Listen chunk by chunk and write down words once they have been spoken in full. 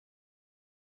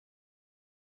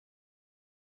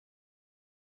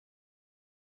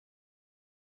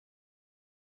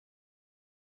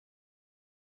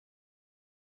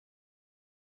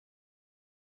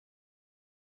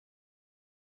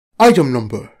Item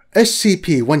Number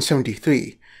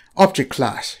SCP-173 Object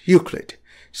Class Euclid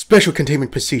Special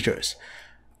Containment Procedures.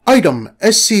 Item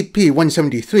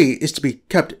SCP-173 is to be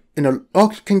kept in a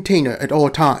locked container at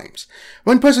all times.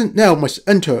 One personnel must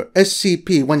enter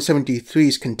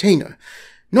SCP-173's container.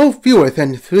 No fewer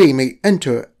than 3 may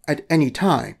enter at any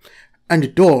time, and the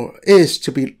door is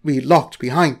to be locked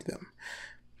behind them.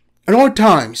 At all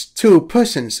times, 2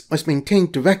 persons must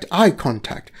maintain direct eye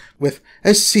contact with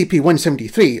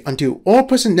SCP-173 until all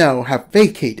personnel have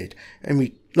vacated and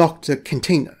relocked the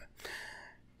container.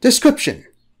 Description: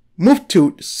 moved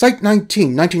to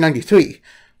Site-19, 1993.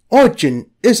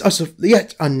 Origin is as of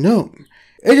yet unknown.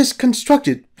 It is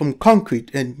constructed from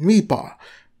concrete and rebar,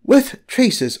 with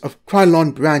traces of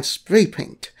Krylon brand spray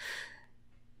paint.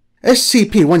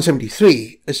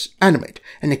 SCP-173 is animate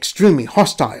and extremely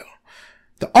hostile.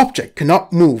 The object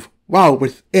cannot move while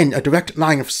within a direct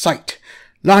line of sight.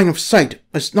 Line of sight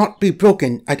must not be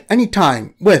broken at any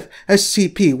time with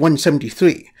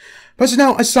SCP-173.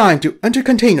 Personnel assigned to enter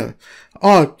container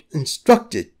are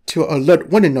instructed to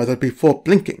alert one another before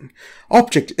blinking.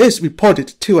 Object is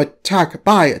reported to attack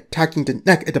by attacking the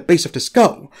neck at the base of the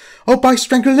skull, or by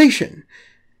strangulation.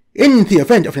 In the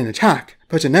event of an attack,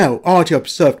 personnel are to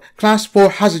observe Class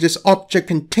 4 hazardous object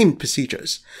containment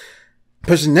procedures.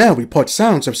 Personnel report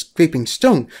sounds of scraping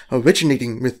stone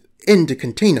originating within the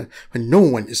container when no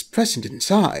one is present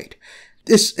inside.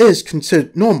 This is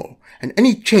considered normal, and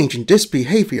any change in this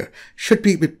behavior should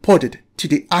be reported to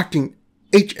the acting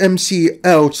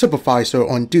HMCL supervisor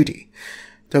on duty.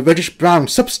 The reddish-brown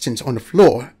substance on the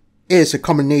floor is a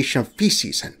combination of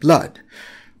feces and blood.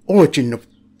 Origin of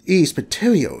these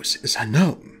materials is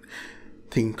unknown.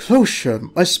 The enclosure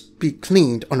must be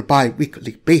cleaned on a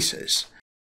bi-weekly basis.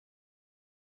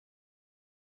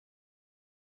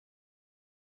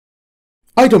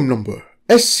 Item Number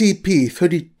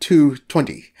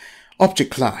SCP-3220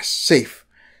 Object Class Safe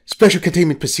Special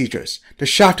Containment Procedures. The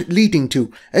shaft leading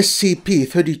to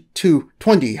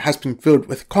SCP-3220 has been filled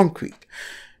with concrete.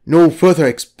 No further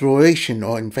exploration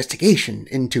or investigation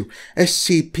into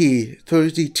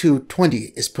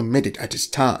SCP-3220 is permitted at this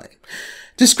time.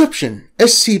 Description: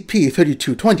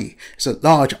 SCP-3220 is a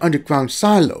large underground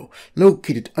silo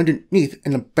located underneath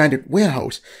an abandoned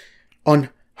warehouse on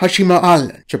Hashima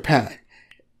Island, Japan.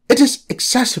 It is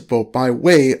accessible by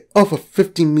way of a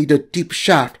 15-meter deep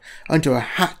shaft under a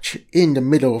hatch in the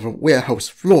middle of a warehouse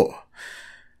floor.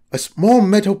 A small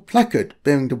metal placard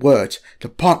bearing the words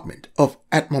Department of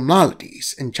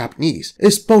Abnormalities in Japanese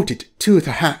is bolted to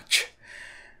the hatch.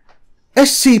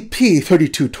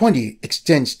 SCP-3220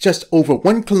 extends just over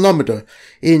 1 kilometer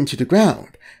into the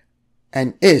ground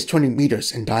and is 20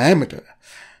 meters in diameter.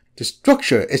 The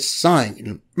structure is designed in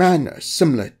a manner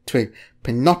similar to a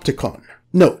Panopticon.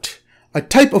 Note: a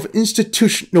type of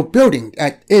institutional building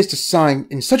that is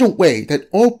designed in such a way that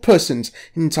all persons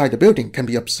inside the building can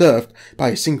be observed by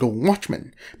a single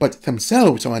watchman, but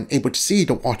themselves are unable to see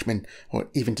the watchman or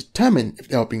even determine if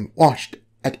they are being watched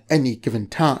at any given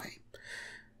time.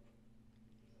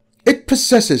 It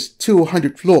possesses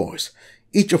 200 floors,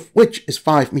 each of which is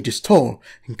 5 meters tall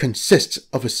and consists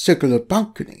of a circular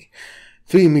balcony,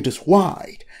 3 meters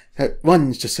wide, that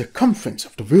runs the circumference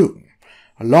of the room.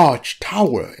 A large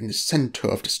tower in the center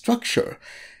of the structure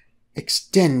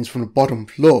extends from the bottom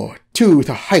floor to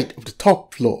the height of the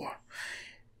top floor.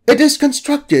 It is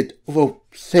constructed of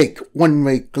opaque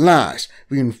one-way glass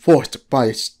reinforced by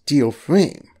a steel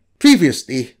frame.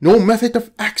 Previously, no method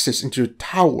of access into the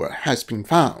tower has been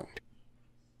found.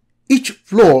 Each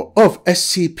floor of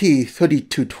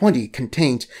SCP-3220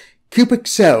 contains cubic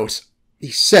cells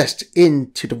recessed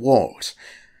into the walls.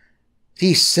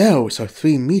 These cells are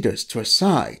 3 meters to a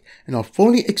side and are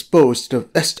fully exposed to the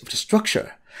rest of the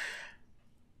structure.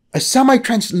 A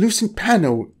semi-translucent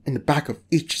panel in the back of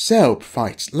each cell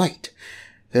provides light.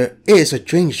 There is a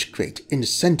drainage grate in the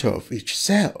center of each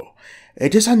cell.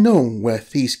 It is unknown where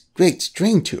these grates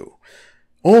drain to.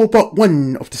 All but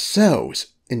one of the cells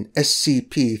in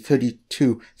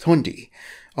SCP-3220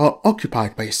 are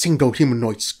occupied by a single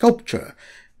humanoid sculpture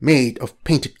made of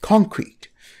painted concrete.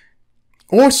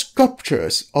 All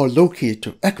sculptures are located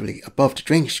directly above the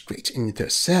drainage grates in their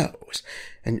cells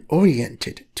and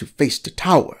oriented to face the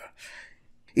tower.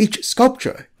 Each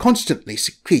sculpture constantly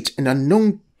secretes an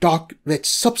unknown dark red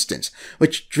substance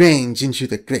which drains into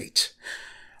the grate.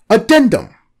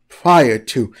 Addendum: prior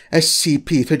to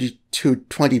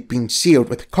SCP-3220 being sealed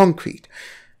with concrete,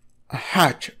 a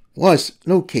hatch was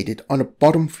located on the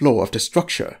bottom floor of the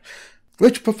structure,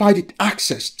 which provided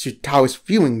access to the tower's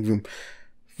viewing room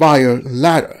via a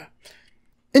ladder.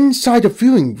 Inside the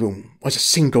viewing room was a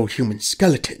single human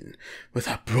skeleton with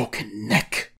a broken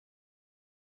neck.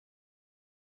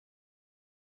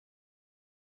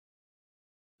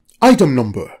 Item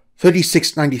Number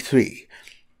 3693.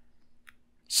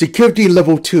 Security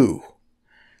Level 2.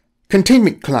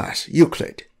 Containment Class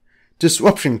Euclid.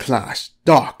 Disruption Class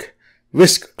Dark.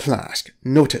 Risk Class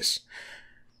Notice.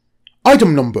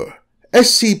 Item Number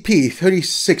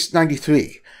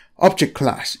SCP-3693. Object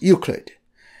Class Euclid.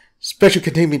 Special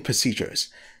Containment Procedures.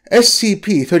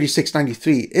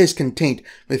 SCP-3693 is contained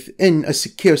within a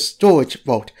secure storage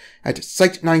vault at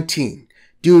Site-19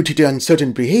 due to the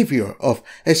uncertain behavior of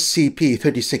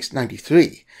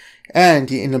SCP-3693 and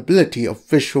the inability of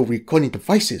visual recording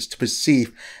devices to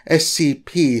perceive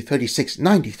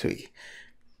SCP-3693.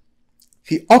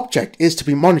 The object is to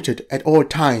be monitored at all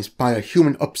times by a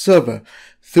human observer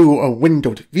through a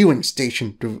windowed viewing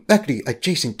station directly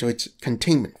adjacent to its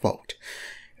containment vault.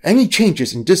 Any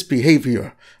changes in this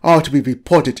behavior are to be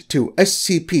reported to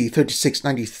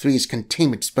SCP-3693's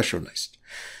containment specialist.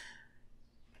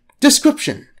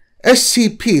 Description: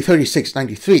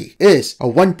 SCP-3693 is a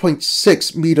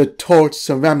 1.6 meter tall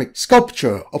ceramic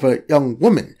sculpture of a young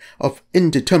woman of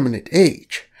indeterminate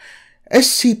age.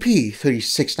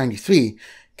 SCP-3693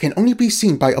 can only be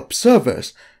seen by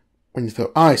observers when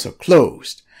their eyes are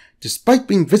closed. Despite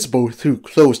being visible through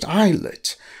closed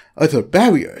eyelids, other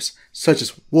barriers, such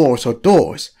as walls or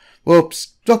doors, were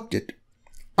obstructed,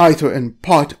 either in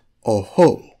part or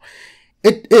whole.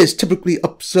 It is typically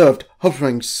observed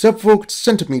hovering several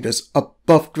centimeters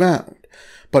above ground,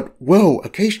 but will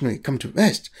occasionally come to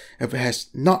rest if it has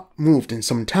not moved in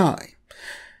some time.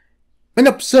 When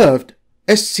observed,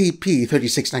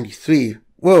 SCP-3693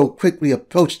 will quickly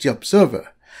approach the observer,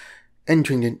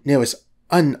 entering the nearest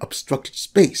unobstructed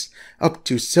space up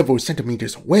to several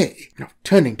centimeters away, and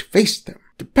turning to face them.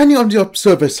 Depending on the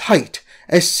observer's height,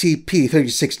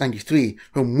 SCP-3693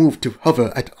 will move to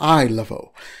hover at eye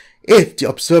level. If the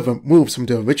observer moves from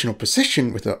the original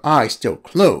position with their eyes still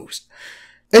closed,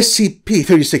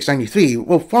 SCP-3693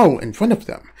 will follow in front of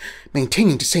them,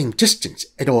 maintaining the same distance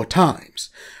at all times.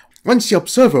 Once the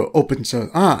observer opens their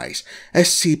eyes,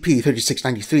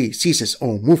 SCP-3693 ceases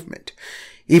all movement.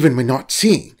 Even when not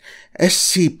seen,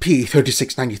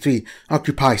 SCP-3693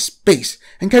 occupies space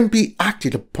and can be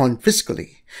acted upon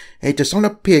physically. It does not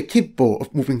appear capable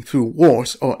of moving through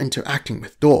walls or interacting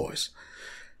with doors.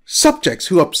 Subjects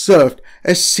who observed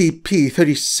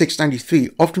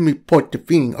SCP-3693 often report the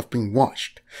feeling of being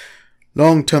watched.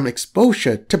 Long-term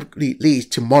exposure typically leads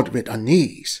to moderate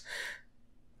unease.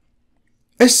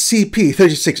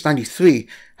 SCP-3693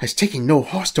 has taken no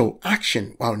hostile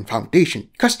action while in Foundation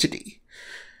custody.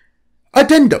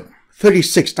 Addendum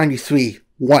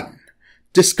 3693-1.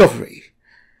 Discovery.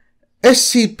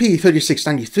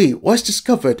 SCP-3693 was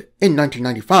discovered in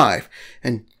 1995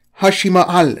 in Hashima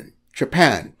Island,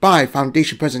 Japan, by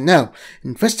Foundation personnel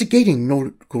investigating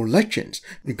local legends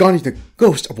regarding the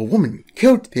ghost of a woman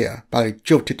killed there by a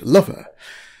jilted lover.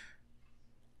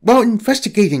 While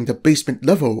investigating the basement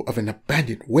level of an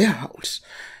abandoned warehouse,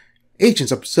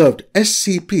 agents observed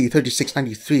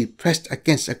SCP-3693 pressed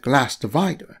against a glass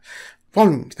divider,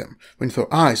 following them when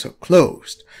their eyes were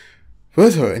closed.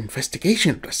 Further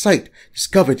investigation of the site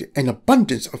discovered an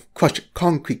abundance of crushed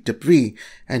concrete debris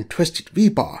and twisted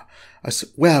rebar, as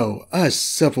well as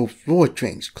several floor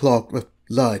drains clogged with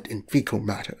blood and fecal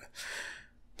matter.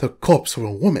 The corpse of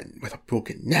a woman with a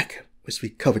broken neck was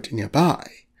recovered nearby.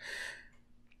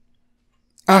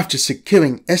 After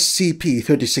securing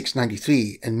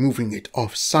SCP-3693 and moving it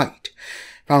off-site,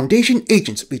 Foundation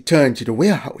agents returned to the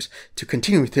warehouse to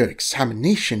continue their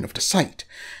examination of the site.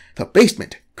 The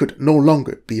basement could no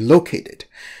longer be located.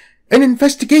 An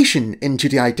investigation into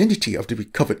the identity of the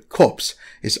recovered corpse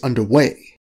is underway.